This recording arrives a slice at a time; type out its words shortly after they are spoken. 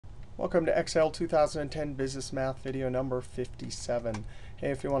Welcome to Excel 2010 Business Math video number 57.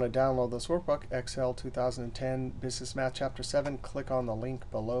 Hey, if you want to download this workbook, Excel 2010 Business Math Chapter 7, click on the link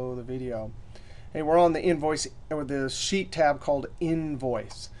below the video. Hey, we're on the invoice or the sheet tab called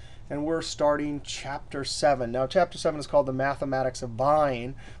Invoice, and we're starting Chapter 7. Now, Chapter 7 is called the Mathematics of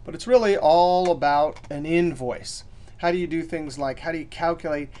Buying, but it's really all about an invoice. How do you do things like how do you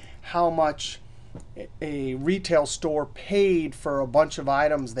calculate how much a retail store paid for a bunch of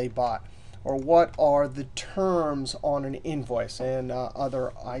items they bought, or what are the terms on an invoice, and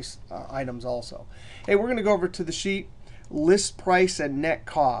other items also. Hey, we're going to go over to the sheet list price and net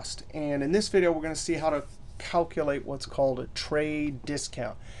cost, and in this video we're going to see how to calculate what's called a trade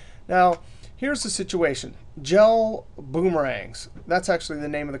discount. Now, here's the situation. Gel Boomerangs, that's actually the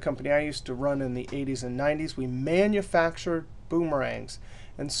name of the company I used to run in the 80s and 90s. We manufactured boomerangs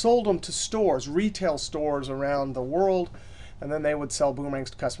and sold them to stores, retail stores around the world, and then they would sell boomerangs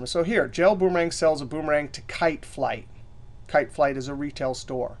to customers. So here, Gel Boomerang sells a boomerang to Kite Flight. Kite Flight is a retail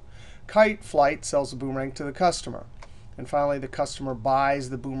store. Kite Flight sells a boomerang to the customer. And finally, the customer buys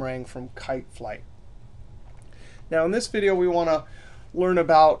the boomerang from Kite Flight. Now, in this video, we want to learn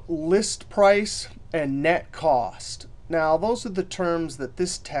about list price and net cost. Now, those are the terms that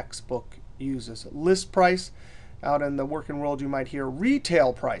this textbook uses. List price. Out in the working world, you might hear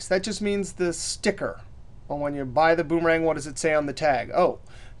retail price. That just means the sticker. Well, when you buy the boomerang, what does it say on the tag? Oh,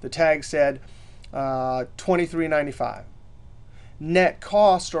 the tag said $23.95. Net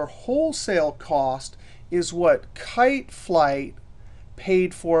cost or wholesale cost is what Kite Flight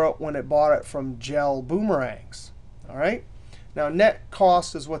paid for it when it bought it from Gel Boomerangs. All right? Now, net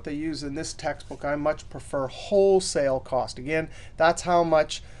cost is what they use in this textbook. I much prefer wholesale cost. Again, that's how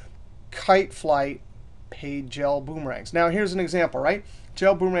much Kite Flight paid Gel Boomerangs. Now, here's an example, right?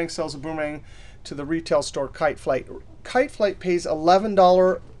 Gel Boomerang sells a boomerang to the retail store Kite Flight. Kite Flight pays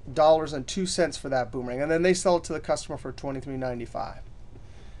 $11.02 for that boomerang, and then they sell it to the customer for $23.95.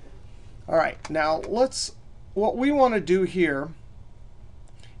 All right, now what we want to do here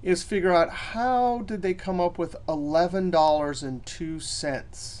is figure out how did they come up with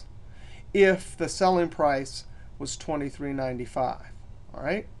 $11.02 if the selling price was $23.95. All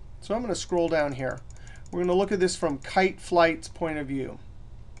right, so I'm going to scroll down here. We're going to look at this from Kite Flight's point of view.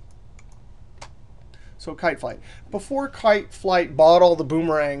 So Kite Flight. Before Kite Flight bought all the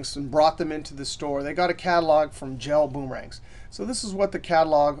boomerangs and brought them into the store, they got a catalog from Gel Boomerangs. So this is what the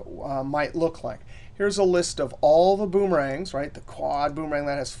catalog might look like. Here's a list of all the boomerangs, right? The quad boomerang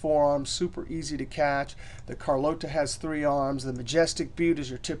that has 4 arms, super easy to catch. The Carlota has 3 arms. The Majestic Butte is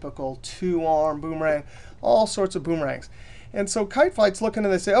your typical 2-arm boomerang. All sorts of boomerangs. And so Kite Flight's looking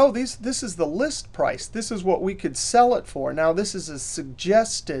and they say, oh, this is the list price. This is what we could sell it for. Now, this is a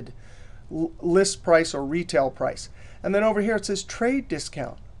suggested list price or retail price. And then over here it says trade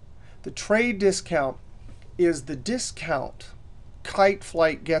discount. The trade discount is the discount Kite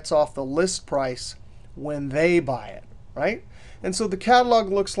Flight gets off the list price when they buy it, right? And so the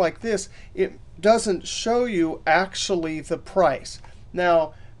catalog looks like this. It doesn't show you actually the price.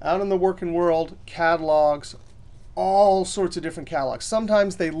 Now, out in the working world, catalogs, all sorts of different catalogs.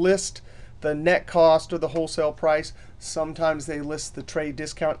 Sometimes they list the net cost or the wholesale price. Sometimes they list the trade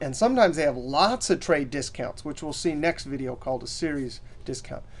discount. And sometimes they have lots of trade discounts, which we'll see next video called a series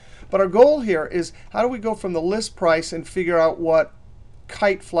discount. But our goal here is how do we go from the list price and figure out what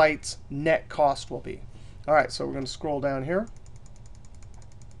Kite Flight's net cost will be. All right, so we're going to scroll down here.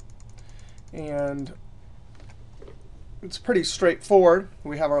 And it's pretty straightforward.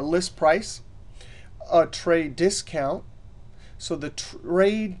 We have our list price, a trade discount. So the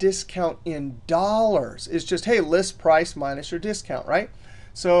trade discount in dollars is just, hey, list price minus your discount, right?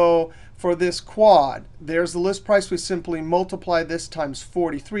 So for this quad, there's the list price. We simply multiply this times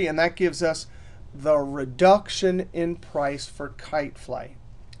 43, and that gives us the reduction in price for Kite Flight.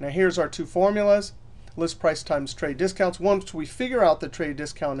 Now, here's our 2 formulas. List price times trade discounts. Once we figure out the trade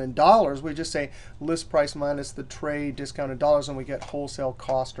discount in dollars, we just say list price minus the trade discount in dollars, and we get wholesale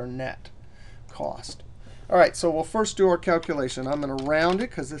cost or net cost. All right, so we'll first do our calculation. I'm going to round it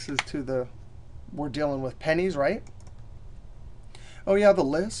because this is to the, we're dealing with pennies, right? Oh, yeah, the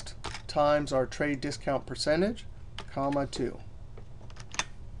list times our trade discount percentage, comma 2.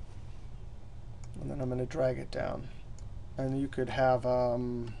 And then I'm going to drag it down. And you could have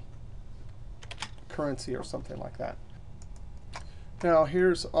currency or something like that. Now,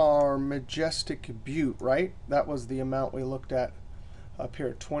 here's our Majestic Butte, right? That was the amount we looked at up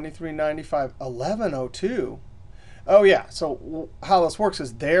here, $23.95, $11.02. Oh, yeah. So how this works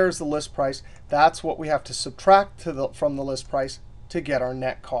is there's the list price. That's what we have to subtract from the list price to get our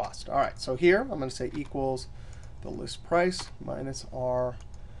net cost. All right. So here I'm going to say equals the list price minus our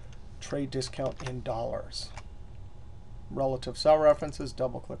trade discount in dollars. Relative cell references,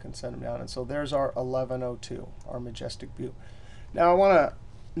 double click and send them down. And so there's our 1102, our Majestic Butte. Now I want to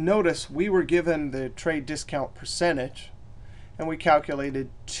notice we were given the trade discount percentage, and we calculated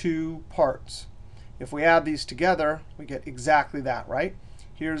 2 parts. If we add these together, we get exactly that, right?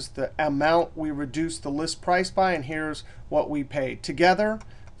 Here's the amount we reduced the list price by, and here's what we paid. Together,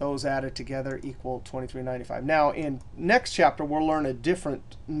 those added together equal $23.95. Now, in next chapter, we'll learn a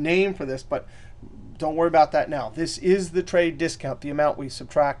different name for this, but don't worry about that now. This is the trade discount, the amount we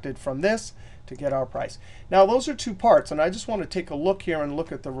subtracted from this to get our price. Now, those are 2 parts, and I just want to take a look here and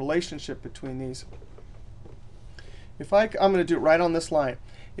look at the relationship between these. If I'm going to do it right on this line.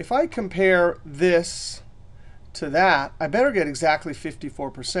 If I compare this to that, I better get exactly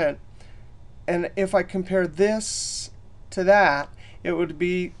 54%. And if I compare this to that, it would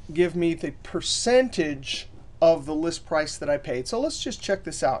give me the percentage of the list price that I paid. So let's just check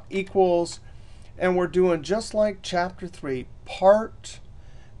this out. Equals, and we're doing just like chapter 3, part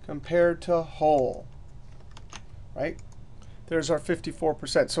compared to whole. Right? There's our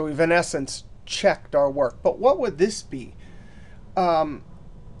 54%. So we've, in essence, checked our work. But what would this be?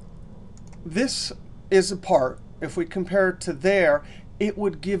 This is a part. If we compare it to there, it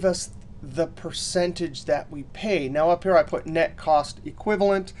would give us the percentage that we pay. Now up here I put net cost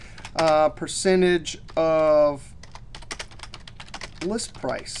equivalent, percentage of list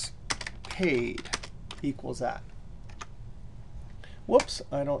price paid equals that. Whoops,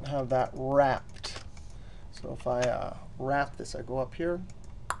 I don't have that wrapped. So if I wrap this, I go up here.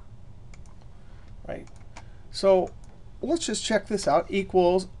 Right. So let's just check this out.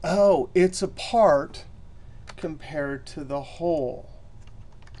 Equals, oh, it's a part compared to the whole.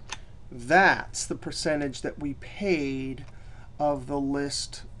 That's the percentage that we paid of the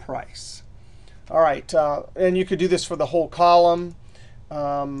list price. All right, and you could do this for the whole column.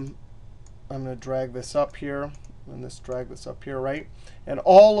 I'm going to drag this up here, and drag this up here, right? And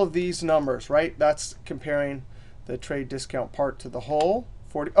all of these numbers, right? That's comparing the trade discount part to the whole.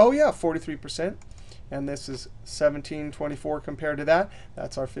 43%. And this is 1724 compared to that.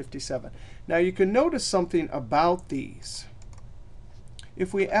 That's our 57. Now you can notice something about these.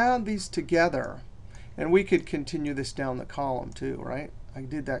 If we add these together, and we could continue this down the column too, right? I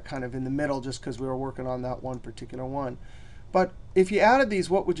did that kind of in the middle just because we were working on that one particular one. But if you added these,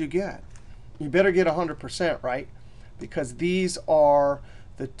 what would you get? You better get 100%, right? Because these are,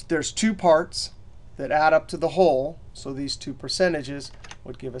 there's 2 parts that add up to the whole. So these 2 percentages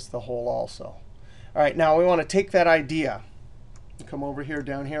would give us the whole also. All right, now we want to take that idea and come over here,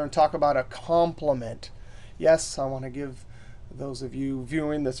 down here, and talk about a complement. Yes, I want to give those of you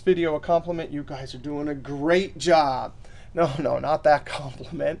viewing this video a compliment. You guys are doing a great job. No, not that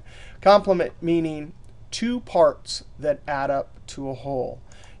compliment. Complement meaning 2 parts that add up to a whole.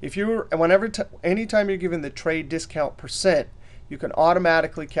 If you're, anytime you're given the trade discount percent, you can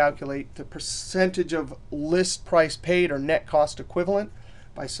automatically calculate the percentage of list price paid or net cost equivalent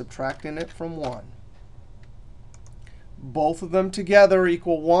by subtracting it from 1. Both of them together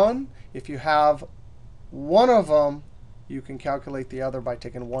equal 1. If you have one of them, you can calculate the other by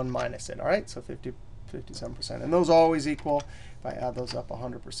taking 1 minus it. All right, so 57%. And those always equal, if I add those up,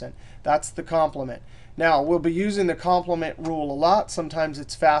 100%. That's the complement. Now, we'll be using the complement rule a lot. Sometimes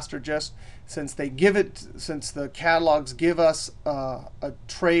it's faster just since they give it, since the catalogs give us a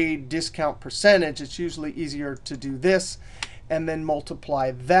trade discount percentage, it's usually easier to do this and then multiply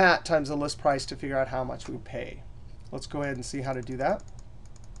that times the list price to figure out how much we pay. Let's go ahead and see how to do that.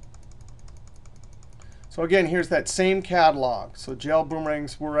 So again, here's that same catalog. So gel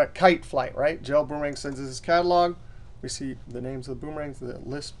boomerangs, we're at kite flight, right? Gel boomerang sends us this catalog. We see the names of the boomerangs, the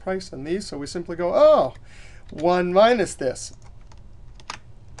list price, and these. So we simply go, oh, 1 minus this.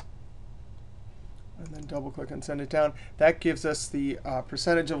 And then double click and send it down. That gives us the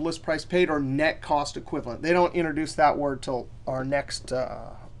percentage of list price paid or net cost equivalent. They don't introduce that word till our next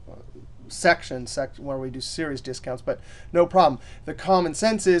section where we do series discounts, but no problem. The common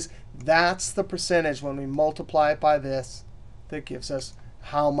sense is that's the percentage when we multiply it by this that gives us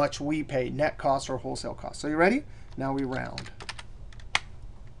how much we pay, net cost or wholesale cost. So you ready? Now we round.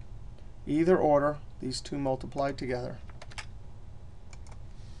 Either order, these 2 multiplied together.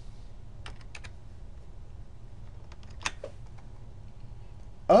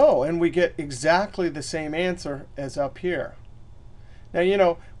 Oh, and we get exactly the same answer as up here. Now, you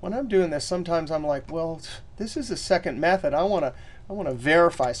know, when I'm doing this, sometimes I'm like, well, this is a second method. I want to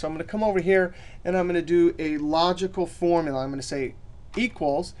verify. So I'm going to come over here, and I'm going to do a logical formula. I'm going to say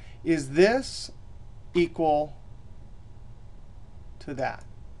equals, is this equal to that?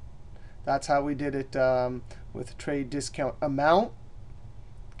 That's how we did it with trade discount amount.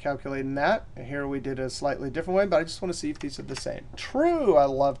 calculating that. And here we did a slightly different way, but I just want to see if these are the same. True, I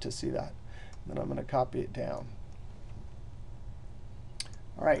love to see that. Then I'm going to copy it down.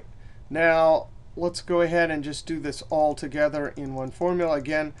 All right, now let's go ahead and just do this all together in one formula.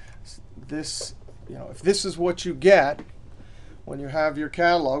 Again, this, if this is what you get when you have your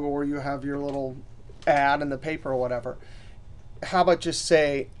catalog or you have your little ad in the paper or whatever, how about just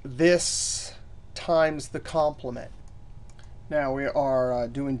say this times the complement? Now we are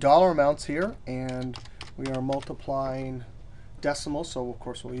doing dollar amounts here, and we are multiplying decimals, so of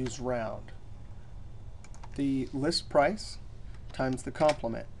course we'll use round. The list price times the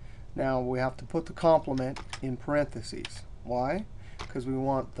complement. Now we have to put the complement in parentheses. Why? Because we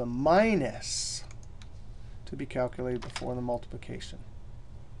want the minus to be calculated before the multiplication.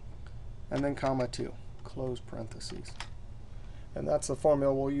 And then comma 2, close parentheses. And that's the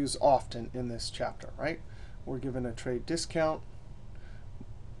formula we'll use often in this chapter, right? We're given a trade discount,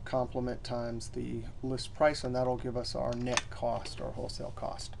 complement times the list price, and that'll give us our net cost, or wholesale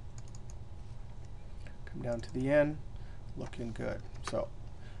cost. Come down to the end, looking good. So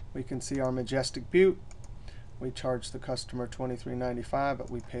we can see our Majestic Butte. We charged the customer $23.95,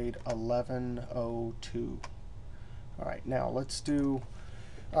 but we paid $11.02. All right, now let's do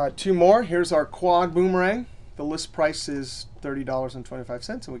 2 more. Here's our quad boomerang. The list price is $30.25,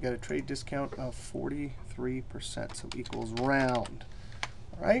 and we get a trade discount of 43%, so equals round.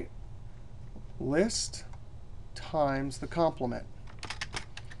 All right, list times the complement.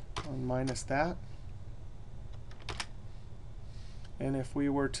 And minus that. And if we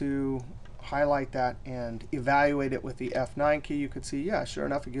were to highlight that and evaluate it with the F9 key, you could see, yeah, sure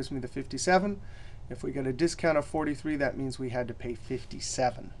enough, it gives me the 57. If we get a discount of 43, that means we had to pay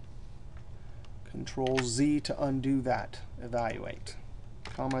 57. Control Z to undo that. Evaluate.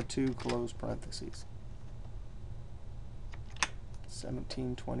 Comma 2, close parentheses.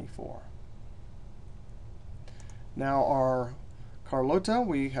 1724. Now our Carlota,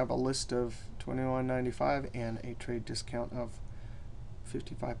 we have a list of $21.95 and a trade discount of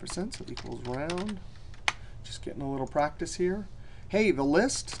 55%, so equals round. Just getting a little practice here. Hey, the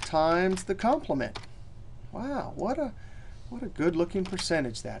list times the complement. Wow, what a good looking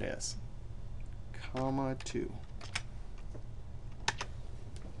percentage that is. Comma 2.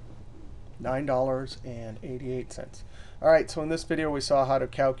 $9.88. All right, so in this video we saw how to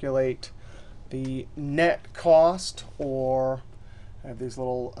calculate the net cost, or I have these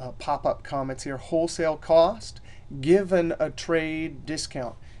little pop-up comments here, wholesale cost, given a trade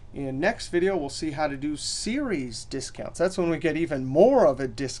discount. In next video, we'll see how to do series discounts. That's when we get even more of a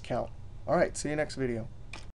discount. All right, see you next video.